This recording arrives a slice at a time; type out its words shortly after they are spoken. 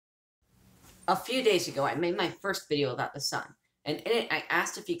A few days ago, I made my first video about the sun, and in it, I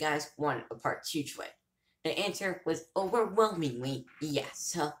asked if you guys wanted a part 2 to it. The answer was overwhelmingly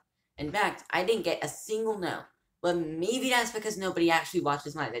yes. In fact, I didn't get a single no, but maybe that's because nobody actually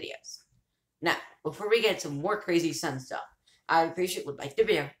watches my videos. Now, before we get to more crazy sun stuff, I would appreciate it if you would like the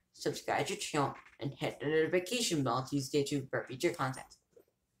video, subscribe to the channel, and hit the notification bell to stay tuned for future content.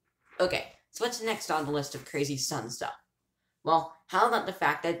 Okay, so what's next on the list of crazy sun stuff? Well, how about the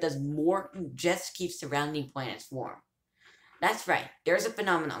fact that it does more than just keep surrounding planets warm? That's right, there's a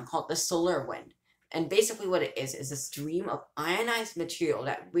phenomenon called the solar wind, and basically what it is a stream of ionized material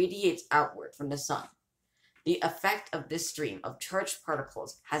that radiates outward from the sun. The effect of this stream of charged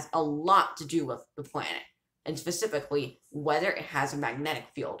particles has a lot to do with the planet, and specifically whether it has a magnetic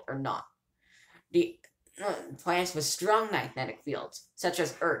field or not. The planets with strong magnetic fields, such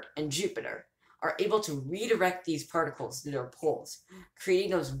as Earth and Jupiter, are able to redirect these particles to their poles,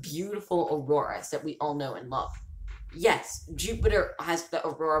 creating those beautiful auroras that we all know and love. Yes, Jupiter has the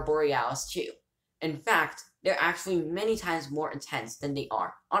aurora borealis too. In fact, they're actually many times more intense than they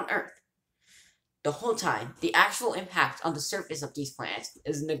are on Earth. The whole time, the actual impact on the surface of these planets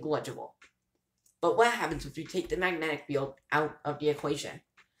is negligible. But what happens if you take the magnetic field out of the equation?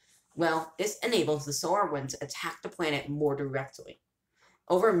 Well, this enables the solar wind to attack the planet more directly.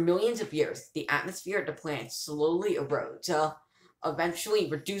 Over millions of years, the atmosphere of the planet slowly erodes, eventually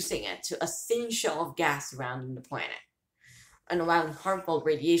reducing it to a thin shell of gas surrounding the planet, and allowing harmful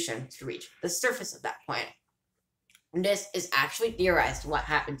radiation to reach the surface of that planet. And this is actually theorized what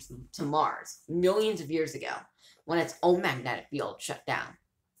happened to Mars millions of years ago, when its own magnetic field shut down.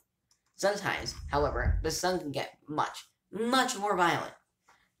 Sometimes, however, the sun can get much more violent.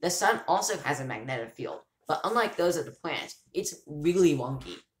 The sun also has a magnetic field, but unlike those of the planets, it's really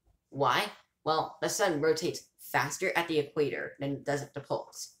wonky. Why? Well, the sun rotates faster at the equator than it does at the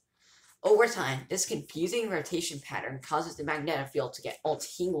poles. Over time, this confusing rotation pattern causes the magnetic field to get all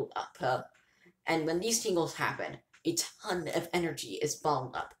tangled up, and when these tangles happen, a ton of energy is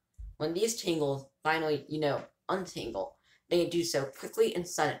balled up. When these tangles finally, untangle, they do so quickly and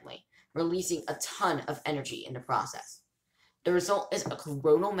suddenly, releasing a ton of energy in the process. The result is a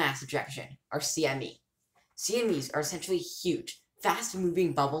coronal mass ejection, or CME. CMEs are essentially huge,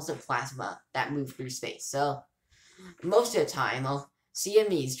 fast-moving bubbles of plasma that move through space. So, most of the time,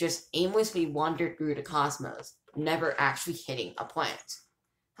 CMEs just aimlessly wander through the cosmos, never actually hitting a planet.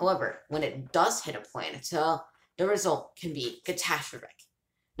 However, when it does hit a planet, the result can be catastrophic.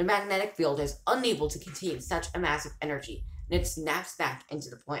 The magnetic field is unable to contain such a massive energy, and it snaps back into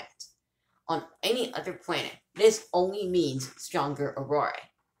the planet. On any other planet, this only means stronger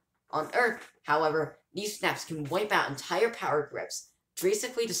aurorae. On Earth, however, these snaps can wipe out entire power grids,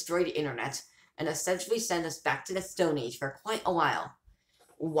 drastically destroy the internet, and essentially send us back to the Stone Age for quite a while.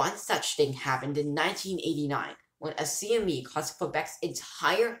 One such thing happened in 1989, when a CME caused Quebec's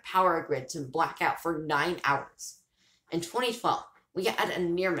entire power grid to black out for 9 hours. In 2012, we had a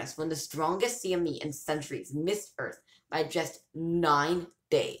near miss when the strongest CME in centuries missed Earth by just 9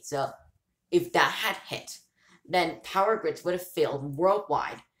 days. So, if that had hit, then power grids would have failed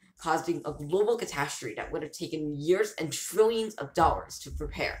worldwide, causing a global catastrophe that would have taken years and trillions of dollars to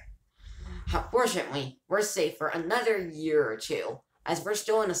prepare. Fortunately, we're safe for another year or two, as we're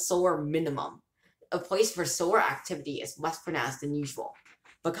still in a solar minimum, a place where solar activity is less pronounced than usual.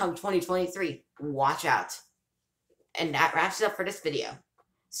 But come 2023, watch out. And that wraps it up for this video.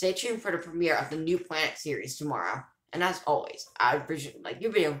 Stay tuned for the premiere of the New Planet series tomorrow. And as always, I would appreciate you like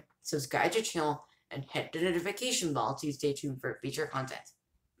your video, subscribe to the channel, and hit the notification bell to stay tuned for future content.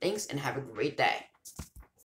 Thanks and have a great day.